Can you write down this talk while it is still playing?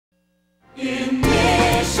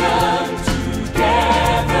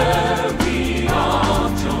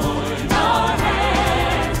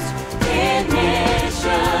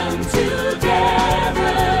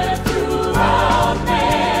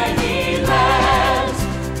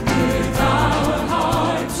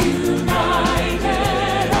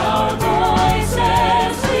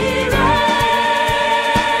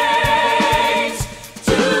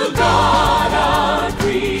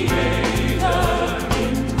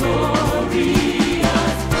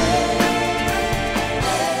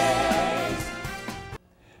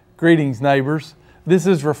Greetings, neighbors. This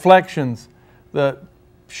is Reflections, the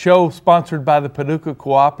show sponsored by the Paducah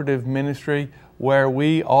Cooperative Ministry, where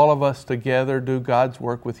we, all of us together, do God's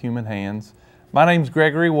work with human hands. My name's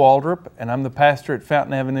Gregory Waldrop, and I'm the pastor at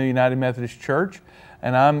Fountain Avenue United Methodist Church,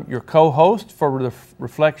 and I'm your co-host for the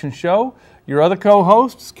Reflection Show. Your other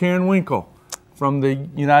co-host is Karen Winkel from the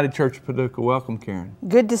United Church of Paducah. Welcome, Karen.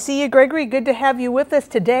 Good to see you, Gregory. Good to have you with us.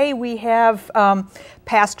 Today we have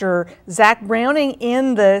Pastor Zach Browning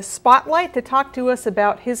in the spotlight to talk to us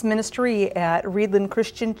about his ministry at Reidland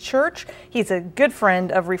Christian Church. He's a good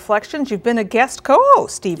friend of Reflections. You've been a guest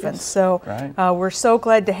co-host even, yes. So right. We're so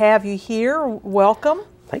glad to have you here. Welcome.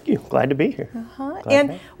 Thank you. Glad to be here.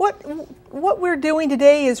 And what we're doing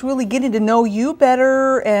today is really getting to know you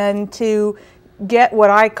better and to get what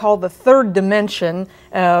I call the third dimension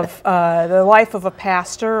of the life of a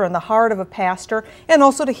pastor and the heart of a pastor, and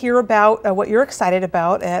also to hear about what you're excited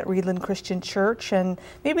about at Reidland Christian Church, and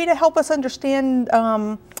maybe to help us understand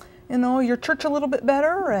your church a little bit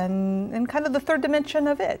better and kind of the third dimension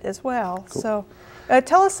of it as well. Cool. So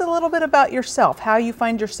tell us a little bit about yourself, how you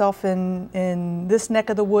find yourself in this neck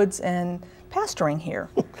of the woods and pastoring here.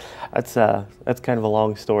 That's kind of a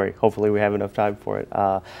long story. Hopefully we have enough time for it.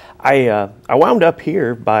 I wound up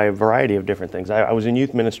here by a variety of different things. I was in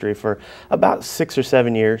youth ministry for about 6 or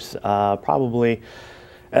 7 years, probably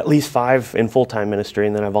at least 5 in full-time ministry,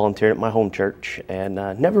 and then I volunteered at my home church, and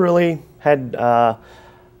never really had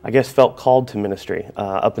felt called to ministry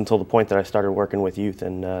up until the point that I started working with youth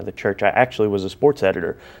in the church. I actually was a sports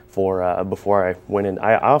editor before I went in.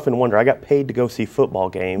 I often wonder, I got paid to go see football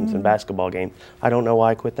games and basketball games. I don't know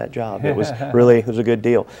why I quit that job. It was a good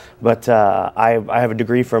deal. But I have a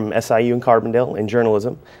degree from SIU in Carbondale in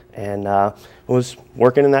journalism, and was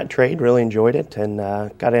working in that trade, really enjoyed it, and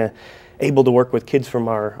got able to work with kids from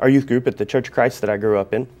our youth group at the Church of Christ that I grew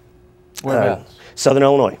up in. Whereabouts? Southern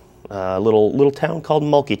Illinois. A little town called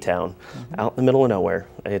Mulkeytown, out in the middle of nowhere.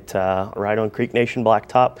 It right on Creek Nation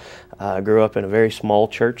Blacktop. Grew up in a very small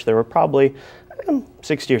church. There were probably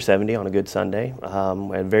 60 or 70 on a good Sunday.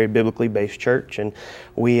 A very biblically based church, and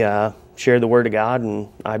we shared the Word of God. And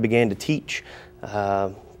I began to teach.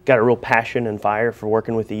 Got a real passion and fire for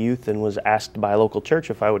working with the youth, and was asked by a local church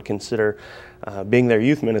if I would consider being their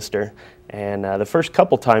youth minister. And the first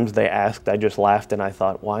couple times they asked, I just laughed, and I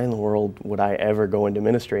thought, why in the world would I ever go into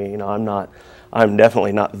ministry? I'm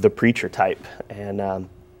definitely not the preacher type. And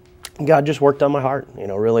God just worked on my heart,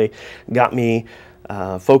 really got me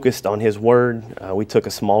focused on His Word. We took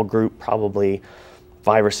a small group, probably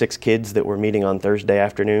 5 or 6 kids that were meeting on Thursday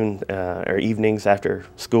afternoon or evenings after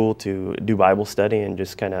school to do Bible study and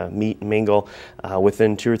just kind of meet and mingle.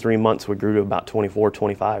 Within 2 or 3 months, we grew to about 24,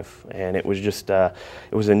 25, and it was just it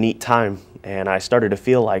was a neat time. And I started to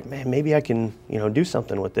feel like, man, maybe I can do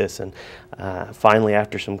something with this. And finally,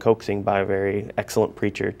 after some coaxing by a very excellent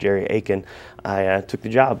preacher, Jerry Aiken, I took the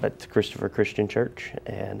job at the Christian Church,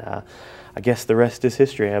 and I guess the rest is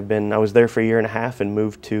history. I was there for a year and a half and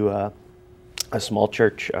moved to a small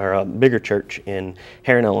church, or a bigger church in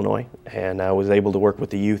Heron, Illinois, and I was able to work with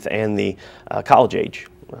the youth and the college age.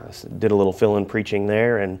 Did a little fill-in preaching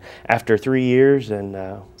there, and after 3 years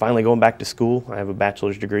and finally going back to school, I have a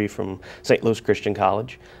bachelor's degree from St. Louis Christian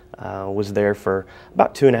College. Was there for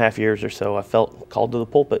about 2.5 years or so. I felt called to the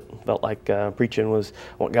pulpit, felt like preaching was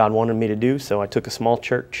what God wanted me to do, so I took a small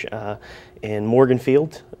church in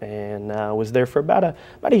Morganfield, and was there for about a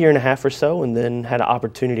year and a half or so, and then had an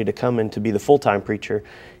opportunity to come in to be the full-time preacher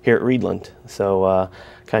here at Reidland. So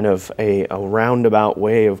kind of a roundabout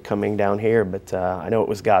way of coming down here, but I know it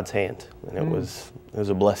was God's hand, and it was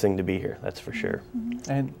a blessing to be here, that's for sure.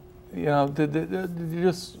 And how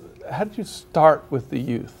did you start with the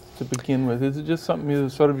youth to begin with? Is it just something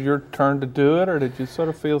sort of your turn to do it, or did you sort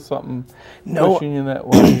of feel something pushing you that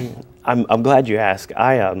way? I'm glad you asked.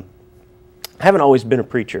 I haven't always been a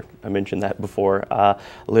preacher. I mentioned that before.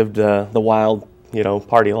 Lived the wild,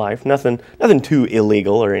 party life. Nothing too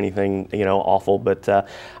illegal or anything, awful. But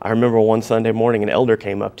I remember one Sunday morning, an elder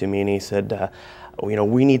came up to me and he said,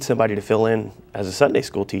 we need somebody to fill in as a Sunday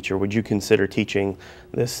school teacher. Would you consider teaching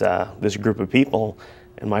this group of people?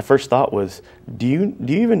 And my first thought was, do you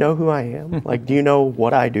even know who I am? Like, do you know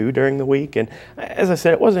what I do during the week? And as I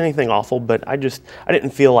said, it wasn't anything awful, but I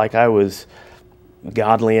didn't feel like I was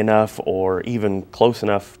godly enough or even close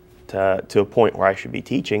enough to a point where I should be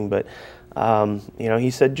teaching. But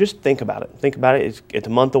he said, just think about it. Think about it. It's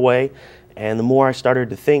a month away. And the more I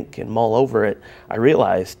started to think and mull over it, I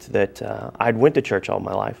realized that I'd went to church all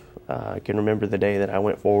my life. I can remember the day that I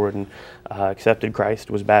went forward and accepted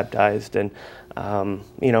Christ, was baptized, and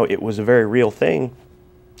it was a very real thing.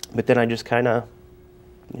 But then I just kind of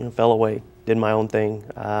fell away, did my own thing,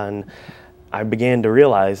 and I began to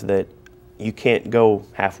realize that you can't go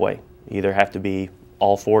halfway. You either have to be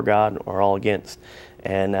all for God or all against.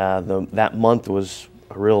 And that month was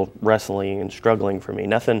a real wrestling and struggling for me.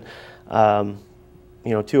 Nothing,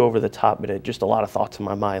 too over the top, but just a lot of thoughts in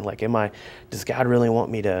my mind. Like, does God really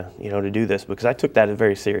want me to, to do this? Because I took that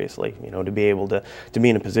very seriously, to be able to be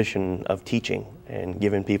in a position of teaching and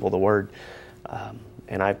giving people the word.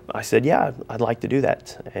 And I said, yeah, I'd like to do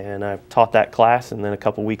that. And I taught that class, and then a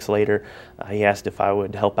couple weeks later, he asked if I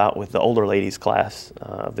would help out with the older ladies class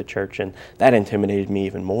of the church, and that intimidated me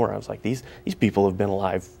even more. I was like, these people have been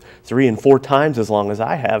alive 3 and 4 times as long as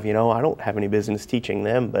I have. I don't have any business teaching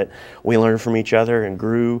them, but we learned from each other and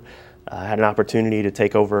grew. I had an opportunity to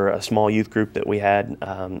take over a small youth group that we had,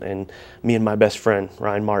 and me and my best friend,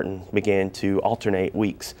 Ryan Martin, began to alternate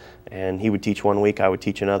weeks. And he would teach one week, I would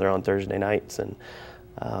teach another on Thursday nights. And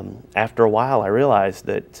after a while, I realized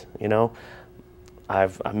that,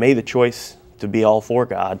 I've made the choice to be all for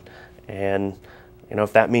God. And,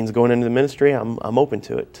 if that means going into the ministry, I'm open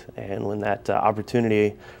to it. And when that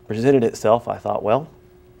opportunity presented itself, I thought, well,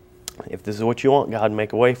 if this is what you want, God,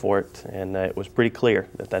 make a way for it. And it was pretty clear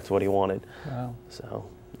that that's what he wanted. Wow. So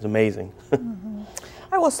it was amazing. Mm-hmm.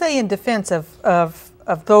 I will say, in defense of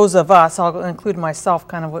those of us, I'll include myself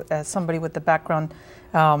kind of as somebody with the background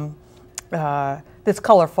that's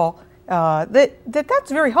colorful,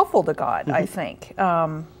 that's very helpful to God, I think,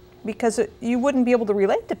 because you wouldn't be able to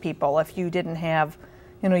relate to people if you didn't have,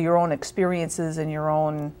 your own experiences and your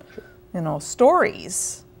own,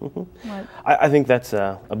 stories. Mm-hmm. Like, I think that's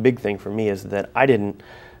a big thing for me, is that I didn't,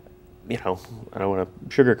 I don't want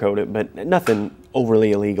to sugarcoat it, but nothing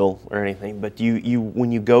overly illegal or anything. But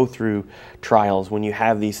when you go through trials, when you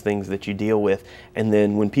have these things that you deal with, and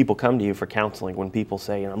then when people come to you for counseling, when people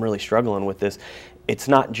say, I'm really struggling with this, it's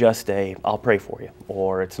not just I'll pray for you,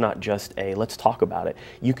 or it's not just let's talk about it.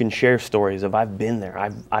 You can share stories of, I've been there,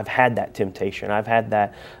 I've had that temptation, I've had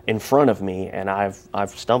that in front of me, and I've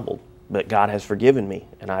stumbled. But God has forgiven me,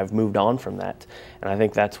 and I've moved on from that. And I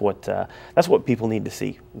think that's what people need to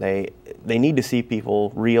see. They need to see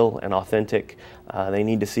people real and authentic. They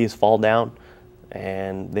need to see us fall down,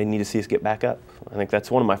 and they need to see us get back up. I think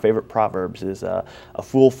that's one of my favorite proverbs, is a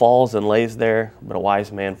fool falls and lays there, but a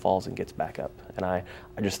wise man falls and gets back up. And I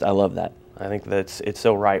love that. I think that it's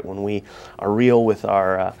so right. When we are real with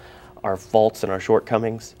our faults and our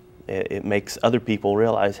shortcomings, it makes other people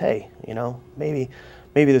realize, hey,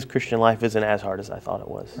 maybe this Christian life isn't as hard as I thought it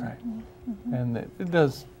was. Right. Mm-hmm. And it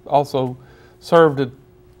does also serve to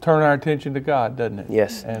turn our attention to God, doesn't it?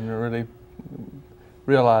 Yes. And really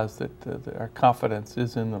realize that our confidence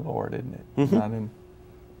is in the Lord, isn't it? Mm-hmm. Not in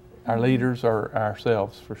our leaders or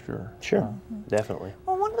ourselves, for sure. Sure, definitely.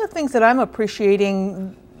 Well, one of the things that I'm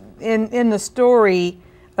appreciating in the story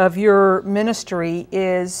of your ministry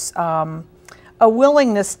is a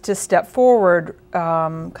willingness to step forward,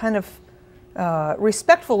 kind of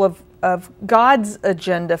respectful of God's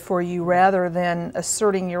agenda for you rather than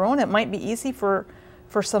asserting your own. It might be easy for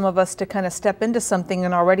some of us to kind of step into something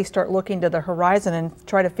and already start looking to the horizon and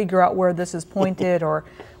try to figure out where this is pointed or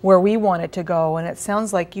where we want it to go. And it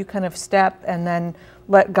sounds like you kind of step and then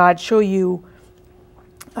let God show you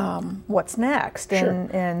what's next, Sure.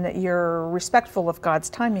 and that you're respectful of God's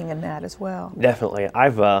timing in that as well. Definitely. I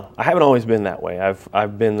haven't always been that way.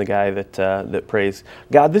 I've been the guy that prays,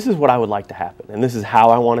 God, this is what I would like to happen, and this is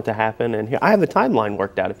how I want it to happen, and here I have the timeline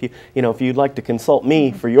worked out. If you'd like to consult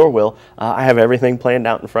me for your will, I have everything planned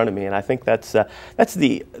out in front of me, and I think that's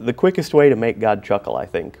the quickest way to make God chuckle. I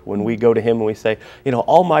think when we go to Him and we say,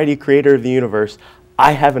 Almighty Creator of the universe,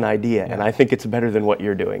 I have an idea, and I think it's better than what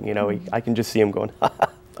you're doing. I can just see Him going,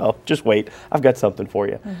 oh, just wait, I've got something for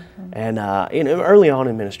you. Mm-hmm. And early on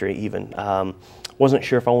in ministry, even wasn't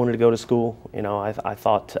sure if I wanted to go to school. I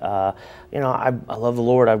thought, I love the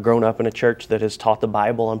Lord. I've grown up in a church that has taught the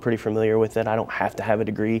Bible. I'm pretty familiar with it. I don't have to have a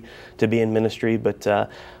degree to be in ministry, but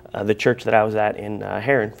the church that I was at in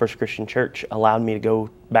Heron, First Christian Church, allowed me to go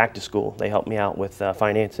back to school. They helped me out with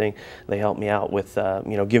financing. They helped me out with,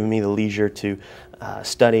 giving me the leisure to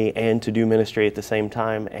study and to do ministry at the same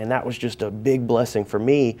time. And that was just a big blessing for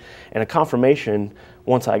me and a confirmation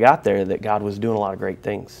once I got there that God was doing a lot of great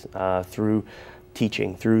things through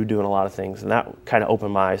teaching, through doing a lot of things. And that kind of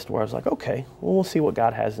opened my eyes to where I was like, okay, well, we'll see what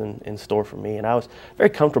God has in store for me. And I was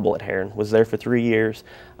very comfortable at Heron, was there for 3 years.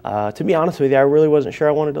 To be honest with you, I really wasn't sure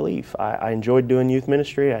I wanted to leave. I enjoyed doing youth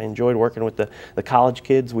ministry. I enjoyed working with the college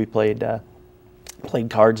kids. We played played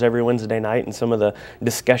cards every Wednesday night, and some of the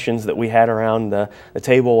discussions that we had around the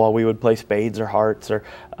table while we would play spades or hearts or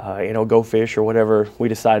go fish or whatever we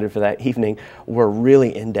decided for that evening were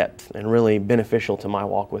really in-depth and really beneficial to my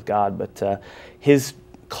walk with God. But his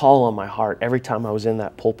call on my heart every time I was in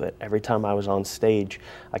that pulpit, every time I was on stage,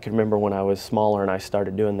 I can remember when I was smaller and I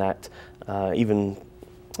started doing that,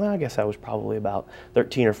 I guess I was probably about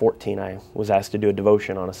 13 or 14. I was asked to do a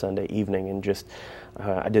devotion on a Sunday evening, and just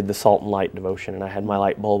I did the salt and light devotion, and I had my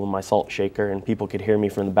light bulb and my salt shaker, and people could hear me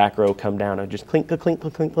from the back row come down. I would just clink, clink, clink,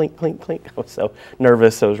 clink, clink, clink, clink. I was so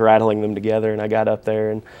nervous, I was rattling them together, and I got up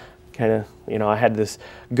there and kind of, I had this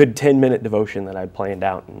good 10-minute devotion that I'd planned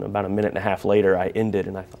out, and about a minute and a half later I ended,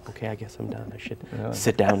 and I thought, okay, I guess I'm done. I should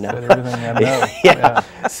sit down now. Said everything I know.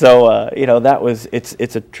 Yeah. So, that was,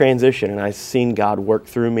 it's a transition, and I've seen God work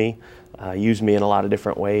through me, use me in a lot of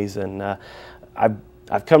different ways, and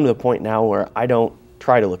I've come to the point now where I don't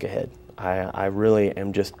try to look ahead. I really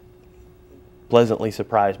am just pleasantly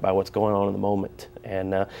surprised by what's going on in the moment.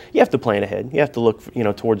 And you have to plan ahead. You have to look,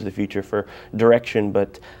 towards the future for direction,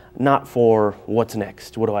 but not for what's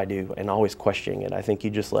next. What do I do? And always questioning it. I think you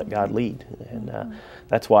just let God lead. And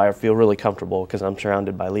that's why I feel really comfortable, because I'm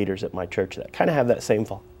surrounded by leaders at my church that kind of have that same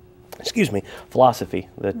philosophy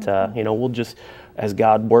that, we'll just, as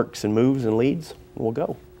God works and moves and leads, we'll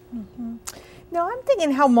go. Mm-hmm. Now, I'm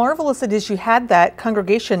thinking how marvelous it is you had that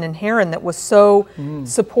congregation in Heron that was so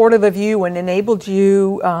supportive of you and enabled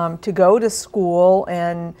you to go to school,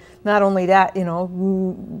 and not only that,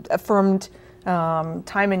 affirmed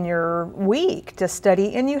time in your week to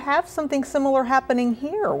study. And you have something similar happening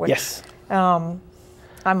here, which yes.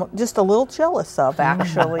 I'm just a little jealous of,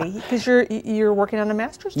 actually, because you're working on a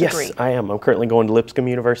master's degree. Yes, I am. I'm currently going to Lipscomb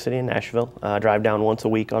University in Nashville. I drive down once a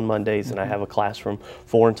week on Mondays, and I have a class from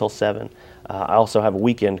 4 until 7. I also have a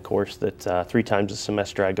weekend course that 3 times a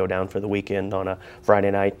semester I go down for the weekend on a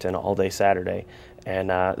Friday night and all day Saturday.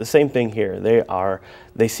 And the same thing here.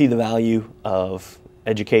 They see the value of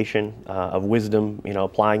education, of wisdom,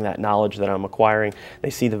 applying that knowledge that I'm acquiring.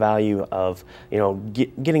 They see the value of,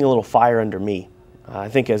 getting a little fire under me. I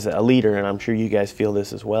think as a leader, and I'm sure you guys feel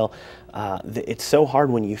this as well, it's so hard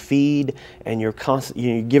when you feed and you're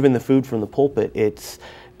given the food from the pulpit.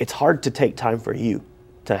 It's hard to take time for you,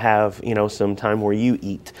 to have some time where you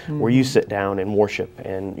eat, where you sit down and worship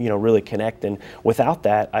and really connect. And without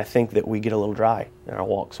that, I think that we get a little dry in our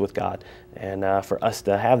walks with God. And for us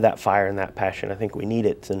to have that fire and that passion, I think we need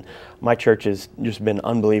it. And my church has just been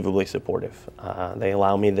unbelievably supportive. They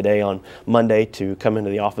allow me the day on Monday to come into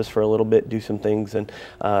the office for a little bit, do some things, and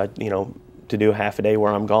to do a half a day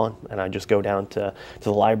where I'm gone, and I just go down to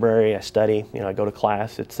the library. I study. I go to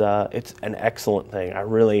class. It's an excellent thing.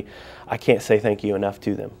 I can't say thank you enough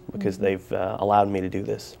to them, because they've allowed me to do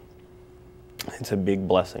this. It's a big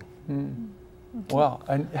blessing. Wow.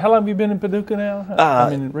 And how long have you been in Paducah now?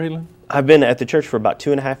 In Reidland? I've been at the church for about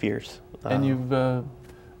 2.5 years. And you've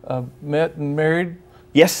met and married?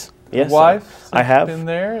 Yes. Your wife? I have. Been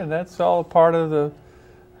there, and that's all part of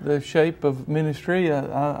the shape of ministry.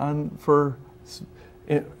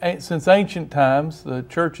 Since ancient times, the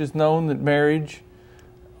church has known that marriage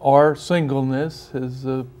or singleness is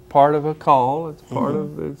a part of a call. It's part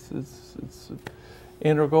of it's an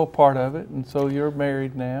integral part of it. And so you're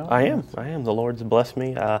married now. I am. The Lord's blessed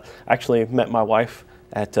me. Actually met my wife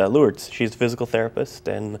at Lourdes. She's a physical therapist,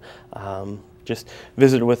 and just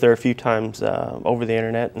visited with her a few times over the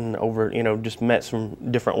internet, and just met some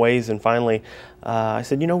different ways. And finally, I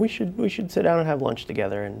said, we should sit down and have lunch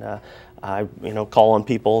together. And I call on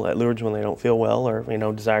people at Lourdes when they don't feel well, or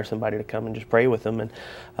desire somebody to come and just pray with them.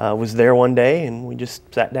 And was there one day, and we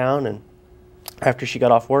just sat down, and after she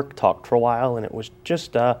got off work, talked for a while, and it was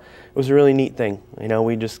just it was a really neat thing.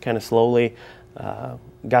 We just kind of slowly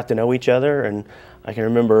got to know each other. And I can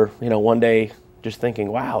remember one day just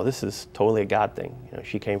thinking, wow, this is totally a God thing.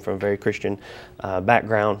 She came from a very Christian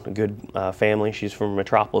background, a good family. She's from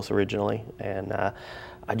Metropolis originally, and I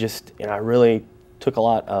really took a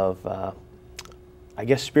lot of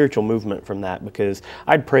spiritual movement from that, because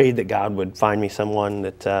I'd prayed that God would find me someone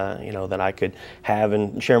that that I could have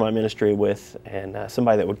and share my ministry with, and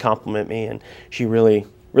somebody that would compliment me. And she really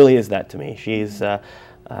is that to me. She's in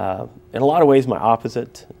a lot of ways my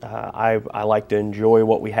opposite. I like to enjoy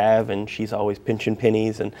what we have, and she's always pinching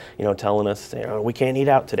pennies and telling us we can't eat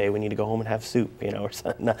out today, we need to go home and have soup, or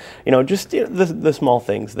something. Just the small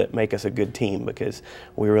things that make us a good team, because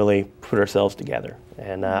we really put ourselves together.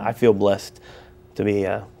 And I feel blessed to be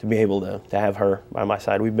able to have her by my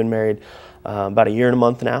side. We've been married about 1 year and a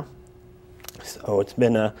month now, so it's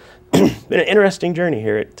been been an interesting journey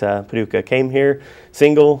here at Paducah. Came here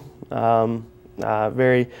single.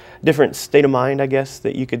 very different state of mind, I guess,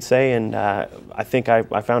 that you could say. And I think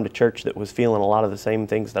I found a church that was feeling a lot of the same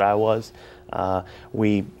things that I was.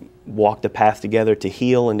 We walked a path together to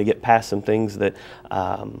heal and to get past some things that,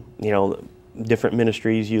 you know, different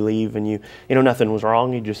ministries you leave and you know, nothing was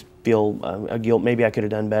wrong. You just feel a guilt. Maybe I could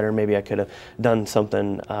have done better. Maybe I could have done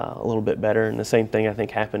something a little bit better. And the same thing I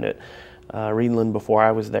think happened at Reidland before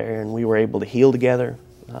I was there, and we were able to heal together,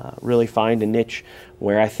 really find a niche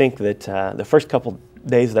where I think that the first couple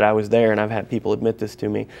days that I was there, and I've had people admit this to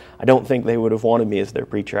me, I don't think they would have wanted me as their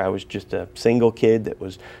preacher. I was just a single kid that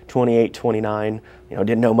was 28, 29, you know,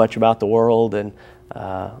 didn't know much about the world, and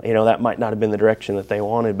you know, that might not have been the direction that they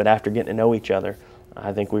wanted, but after getting to know each other,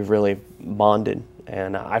 I think we've really bonded,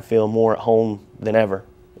 and I feel more at home than ever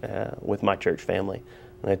with my church family.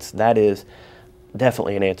 That is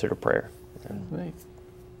definitely an answer to prayer.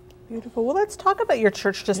 Beautiful. Well, let's talk about your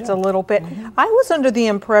church just a little bit. I was under the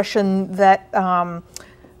impression that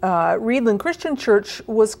Reidland Christian Church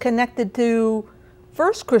was connected to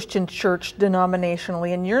First Christian Church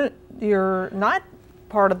denominationally, and you're not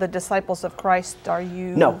part of the Disciples of Christ, are you?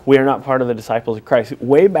 No, we are not part of the Disciples of Christ.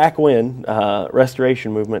 Way back when,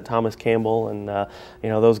 Restoration Movement, Thomas Campbell and you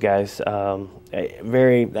know, those guys,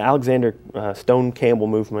 the Alexander Stone Campbell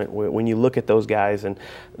movement, when you look at those guys and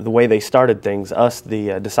the way they started things, us,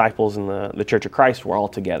 the disciples and the Church of Christ were all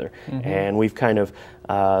together. And we've kind of,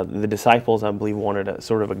 the disciples, I believe, wanted a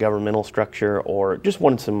sort of a governmental structure or just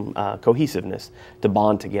wanted some cohesiveness to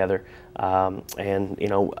bond together. And, you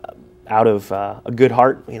know, out of a good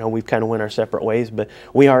heart, you know, we've kind of went our separate ways, but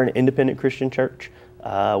we are an independent Christian church.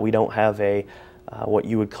 We don't have a what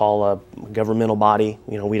you would call a governmental body.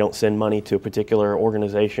 You know, we don't send money to a particular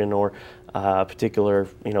organization or a particular,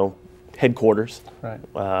 you know, headquarters.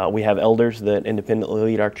 Right. We have elders that independently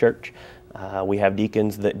lead our church. We have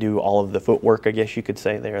deacons that do all of the footwork, I guess you could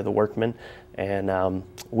say. They are the workmen. And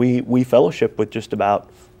we fellowship with just about,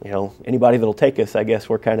 you know, anybody that'll take us. I guess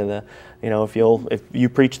we're kind of the, you know, if you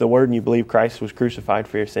preach the word and you believe Christ was crucified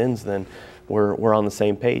for your sins, then we're on the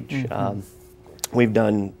same page. We've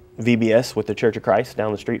done VBS with the Church of Christ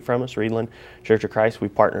down the street from us, Reidland Church of Christ. We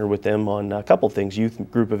partnered with them on a couple things,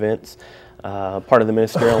 youth group events, part of the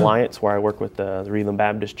Ministerial Alliance where I work with the Reidland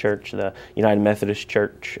Baptist Church, the United Methodist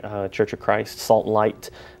Church, Church of Christ, Salt and Light,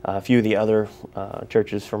 a few of the other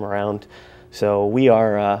churches from around. So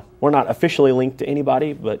we're not officially linked to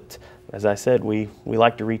anybody, but as I said, we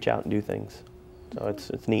like to reach out and do things. So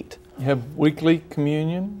it's neat. You have weekly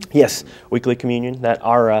communion? Yes, weekly communion.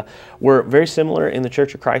 We're very similar in the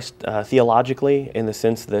Church of Christ theologically, in the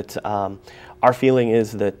sense that our feeling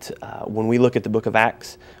is that when we look at the book of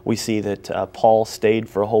Acts, we see that Paul stayed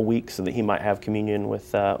for a whole week so that he might have communion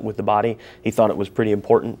with the body. He thought it was pretty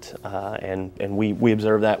important, and we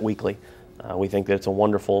observe that weekly. We think that it's a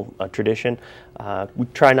wonderful tradition. We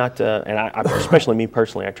try not to, and I, especially me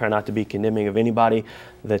personally, I try not to be condemning of anybody.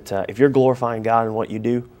 That if you're glorifying God in what you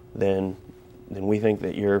do, then we think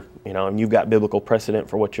that you're, you know, and you've got biblical precedent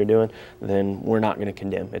for what you're doing, then we're not going to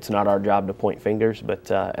condemn. It's not our job to point fingers, but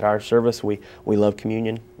at our service, we love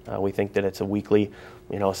communion. We think that it's a weekly,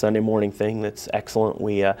 you know, a Sunday morning thing that's excellent.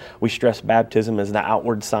 We stress baptism as the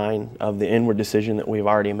outward sign of the inward decision that we've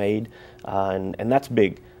already made, and that's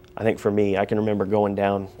big. I think for me, I can remember going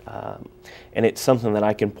down, and it's something that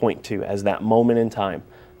I can point to as that moment in time.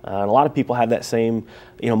 And a lot of people have that same,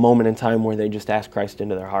 you know, moment in time where they just ask Christ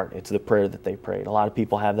into their heart. It's the prayer that they prayed. A lot of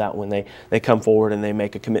people have that when they come forward and they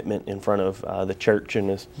make a commitment in front of the church. And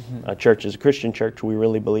as a church, as a Christian church, we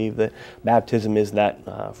really believe that baptism is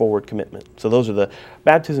that forward commitment. So those are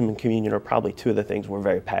baptism and communion are probably two of the things we're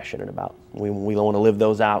very passionate about. We want to live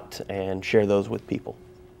those out and share those with people.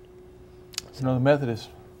 You know, the Methodists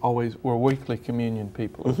always were weekly communion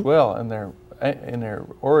people as well in their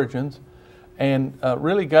origins, and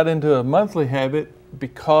really got into a monthly habit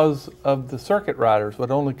because of the circuit riders would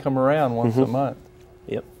only come around once a month.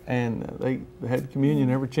 Yep. And they had communion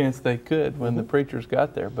every chance they could when the preachers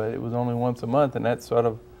got there, but it was only once a month, and that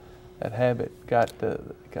habit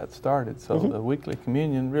got started. So the weekly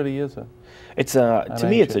communion really is to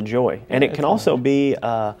me it's a joy, and it can also be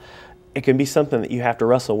it can be something that you have to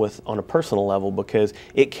wrestle with on a personal level, because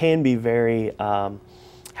it can be very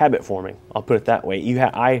habit forming. I'll put it that way.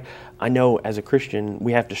 I know as a Christian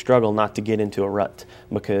we have to struggle not to get into a rut,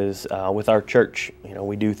 because with our church, you know,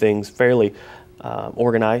 we do things fairly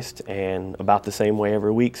organized and about the same way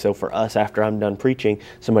every week. So for us, after I'm done preaching,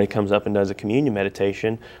 somebody comes up and does a communion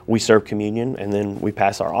meditation. We serve communion, and then we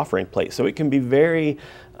pass our offering plate. So it can be very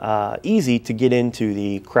easy to get into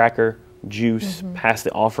the cracker juice past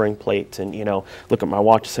the offering plate, and, you know, look at my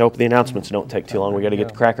watch, so hope the announcements don't take too long, we got to get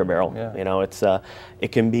the Cracker Barrel. You know,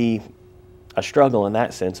 it can be a struggle in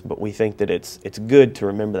that sense, but we think that it's good to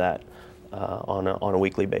remember that on a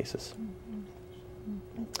weekly basis.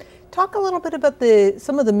 Talk a little bit about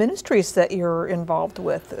some of the ministries that you're involved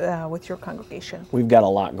with your congregation. We've got a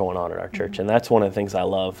lot going on at our church, and that's one of the things I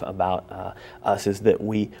love about us is that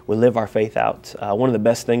we live our faith out. One of the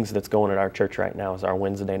best things that's going at our church right now is our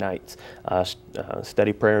Wednesday nights,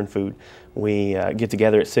 study, prayer, and food. We get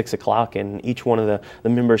together at 6 o'clock, and each one of the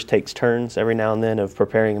members takes turns every now and then of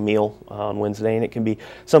preparing a meal on Wednesday, and it can be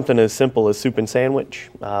something as simple as soup and sandwich.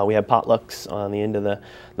 We have potlucks on the end of the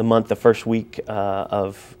month. The first week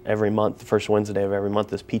of every month, the first Wednesday of every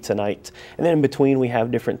month is pizza night, and then in between we have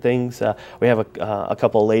different things. We have a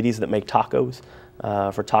couple of ladies that make tacos.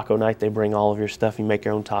 For taco night, they bring all of your stuff. You make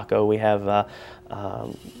your own taco. We have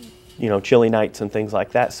chili nights and things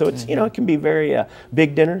like that. So it's, it can be very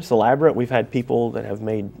big dinners, elaborate. We've had people that have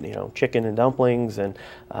made, chicken and dumplings and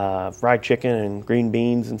fried chicken and green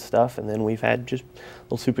beans and stuff. And then we've had just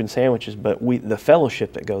little soup and sandwiches. But the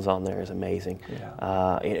fellowship that goes on there is amazing.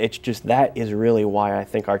 Yeah. It's just, that is really why I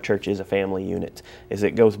think our church is a family unit, is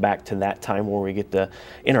it goes back to that time where we get to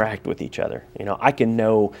interact with each other. I can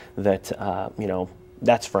know that,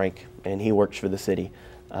 that's Frank and he works for the city.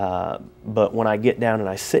 But when I get down and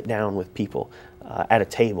I sit down with people at a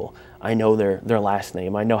table, I know their last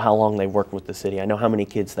name. I know how long they've worked with the city. I know how many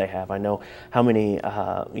kids they have. I know how many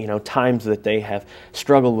times that they have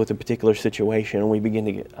struggled with a particular situation, and we begin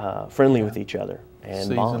to get friendly with each other and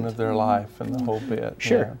season bond. Of their life and the whole bit.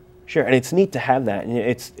 Sure, sure, and it's neat to have that, and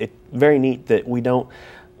it's very neat that we don't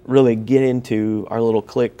really get into our little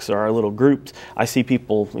cliques or our little groups. I see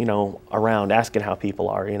people, around asking how people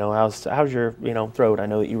are. How's your, throat? I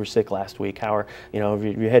know that you were sick last week. How are,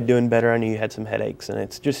 your head doing better? I knew you had some headaches, and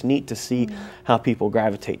it's just neat to see how people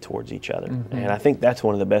gravitate towards each other. And I think that's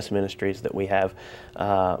one of the best ministries that we have,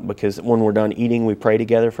 because when we're done eating, we pray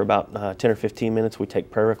together for about 10 or 15 minutes. We take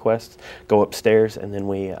prayer requests, go upstairs, and then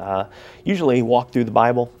we usually walk through the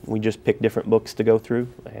Bible. We just pick different books to go through,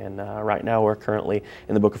 and right now we're currently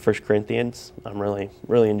in the book of 1 Corinthians. I'm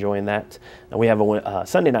really enjoying that. And we have a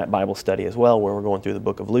Sunday night Bible study as well, where we're going through the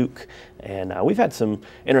book of Luke, and we've had some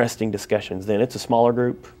interesting discussions then. It's a smaller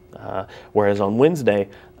group, whereas on Wednesday,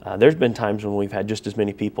 there's been times when we've had just as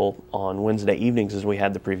many people on Wednesday evenings as we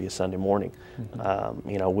had the previous Sunday morning.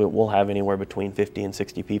 We'll have anywhere between 50 and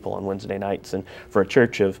 60 people on Wednesday nights, and for a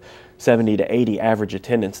church of 70 to 80 average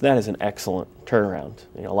attendance, that is an excellent turnaround.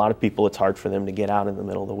 A lot of people, it's hard for them to get out in the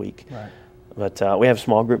middle of the week. Right. But we have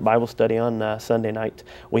small group Bible study on Sunday night.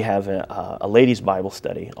 We have a ladies' Bible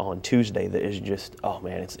study on Tuesday that is just, oh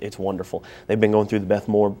man, it's wonderful. They've been going through the Beth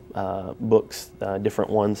Moore books,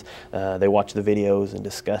 different ones. They watch the videos and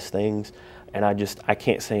discuss things. And I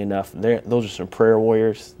can't say enough. Those are some prayer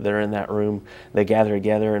warriors that are in that room. They gather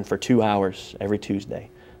together, and for 2 hours every Tuesday,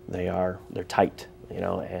 they're tight.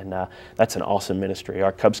 And that's an awesome ministry.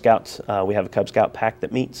 Our Cub Scouts, we have a Cub Scout pack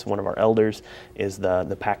that meets. One of our elders is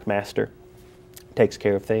the pack master. Takes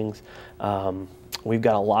care of things. We've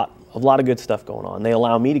got a lot of good stuff going on. They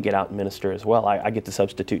allow me to get out and minister as well. I get to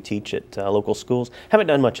substitute teach at local schools. Haven't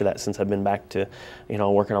done much of that since I've been back to,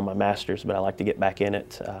 working on my master's, but I like to get back in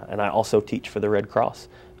it. And I also teach for the Red Cross,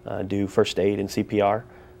 do first aid and CPR,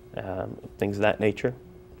 things of that nature.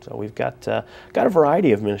 So we've got a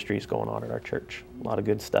variety of ministries going on at our church. A lot of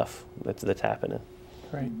good stuff that's happening.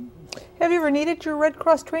 Great. Have you ever needed your Red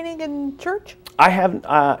Cross training in church? I have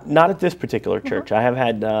not at this particular church. I have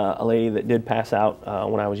had a lady that did pass out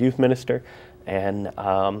when I was youth minister, and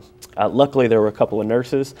luckily there were a couple of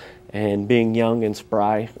nurses, and being young and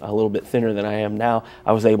spry, a little bit thinner than I am now,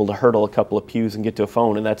 I was able to hurdle a couple of pews and get to a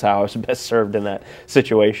phone, and that's how I was best served in that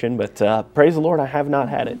situation. But praise the Lord, I have not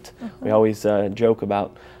had it. We always joke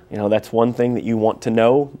about, that's one thing that you want to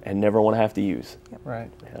know and never want to have to use. Right.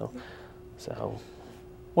 So.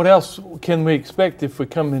 What else can we expect if we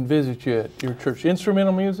come and visit you at your church?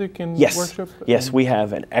 Instrumental music and worship? Yes, we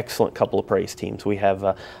have an excellent couple of praise teams. We have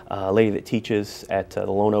a lady that teaches at the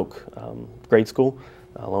Lone Oak grade school,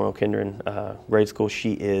 Lone Oak Hindren grade school.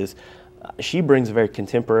 She brings a very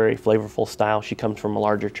contemporary, flavorful style. She comes from a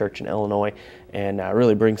larger church in Illinois and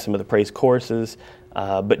really brings some of the praise choruses,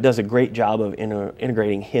 but does a great job of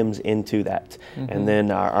integrating hymns into that. And then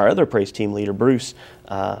our other praise team leader, Bruce,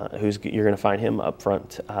 you're going to find him up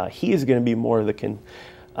front. He is going to be more of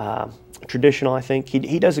the traditional, I think.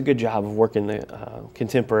 He does a good job of working the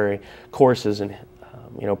contemporary choruses and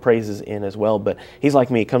praises in as well. But he's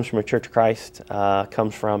like me, comes from a Church of Christ,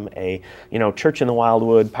 comes from a, Church in the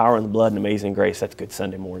Wildwood, Power in the Blood, and Amazing Grace. That's good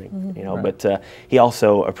Sunday morning, Right. But he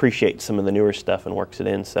also appreciates some of the newer stuff and works it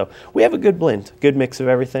in. So we have a good blend, good mix of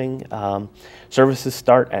everything. Services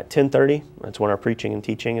start at 10:30. That's when our preaching and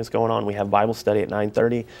teaching is going on. We have Bible study at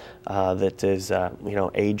 9:30 that is,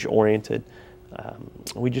 age oriented.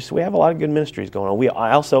 We have a lot of good ministries going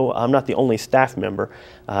on. I'm not the only staff member.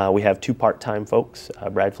 We have 2 part-time folks.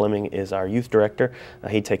 Brad Fleming is our youth director.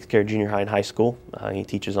 He takes care of junior high and high school. He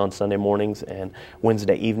teaches on Sunday mornings and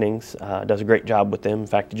Wednesday evenings. Does a great job with them. In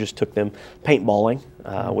fact, he just took them paintballing,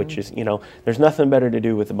 which is, there's nothing better to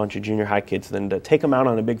do with a bunch of junior high kids than to take them out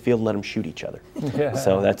on a big field and let them shoot each other. Yeah.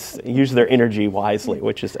 So that's use their energy wisely,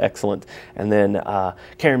 which is excellent. And then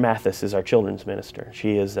Karen Mathis is our children's minister.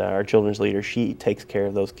 She is our children's leader. She takes care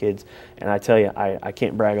of those kids, and I tell you, I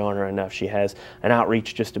can't brag on her enough. She has an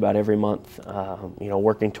outreach just about every month,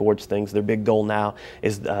 working towards things. Their big goal now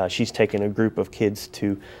is she's taken a group of kids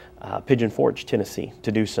to Pigeon Forge, Tennessee,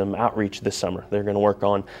 to do some outreach this summer. They're going to work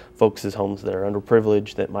on folks' homes that are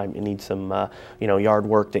underprivileged, that might need some, yard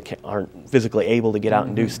work, that aren't physically able to get out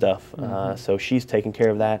and do stuff. So she's taking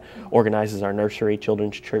care of that, organizes our nursery,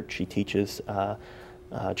 children's church. She teaches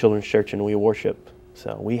children's church, and we worship.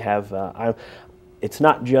 So we have, it's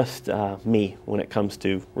not just me when it comes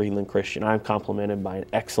to Reidland Christian. I'm complimented by an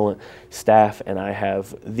excellent staff, and I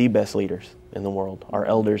have the best leaders in the world. Our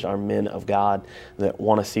elders are men of God that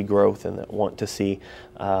want to see growth and that want to see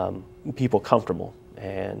people comfortable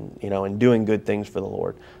and, and doing good things for the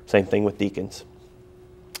Lord. Same thing with deacons.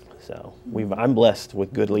 So I'm blessed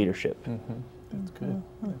with good leadership. That's good.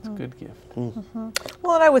 That's a good gift.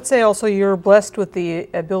 Well, and I would say also you're blessed with the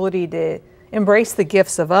ability to embrace the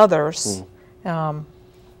gifts of others.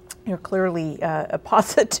 You're clearly a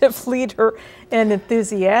positive leader and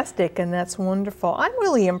enthusiastic, and that's wonderful. I'm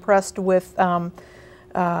really impressed with how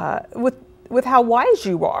wise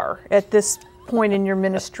you are at this point in your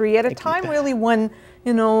ministry, at a time really when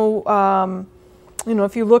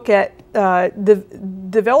if you look at the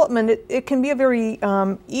development, it can be a very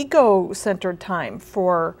ego-centered time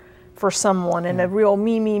for someone, and a real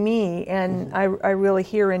me, and I really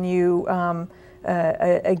hear in you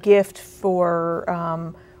a gift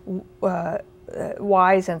for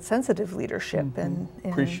wise and sensitive leadership, and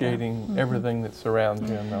appreciating everything that surrounds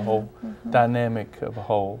you and the whole dynamic of a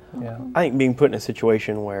whole. Yeah, I think being put in a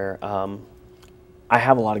situation where I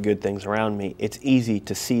have a lot of good things around me, it's easy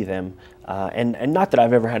to see them, and not that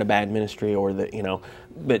I've ever had a bad ministry or that,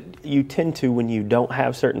 but you tend to, when you don't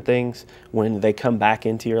have certain things, when they come back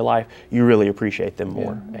into your life, you really appreciate them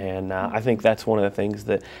more. Yeah. And I think that's one of the things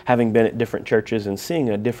that, having been at different churches and seeing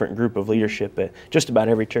a different group of leadership at just about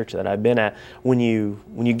every church that I've been at, when you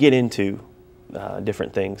get into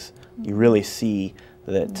different things, you really see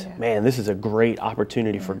that, man, this is a great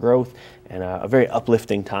opportunity for growth and a very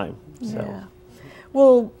uplifting time. So. Yeah.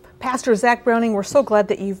 Well, Pastor Zach Browning, we're so glad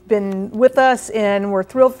that you've been with us, and we're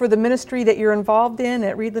thrilled for the ministry that you're involved in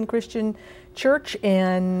at Reidland Christian Church,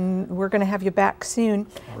 and we're going to have you back soon.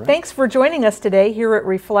 Right. Thanks for joining us today here at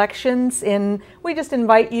Reflections, and we just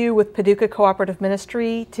invite you with Paducah Cooperative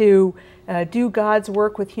Ministry to do God's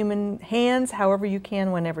work with human hands however you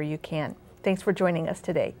can, whenever you can. Thanks for joining us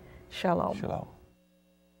today. Shalom. Shalom.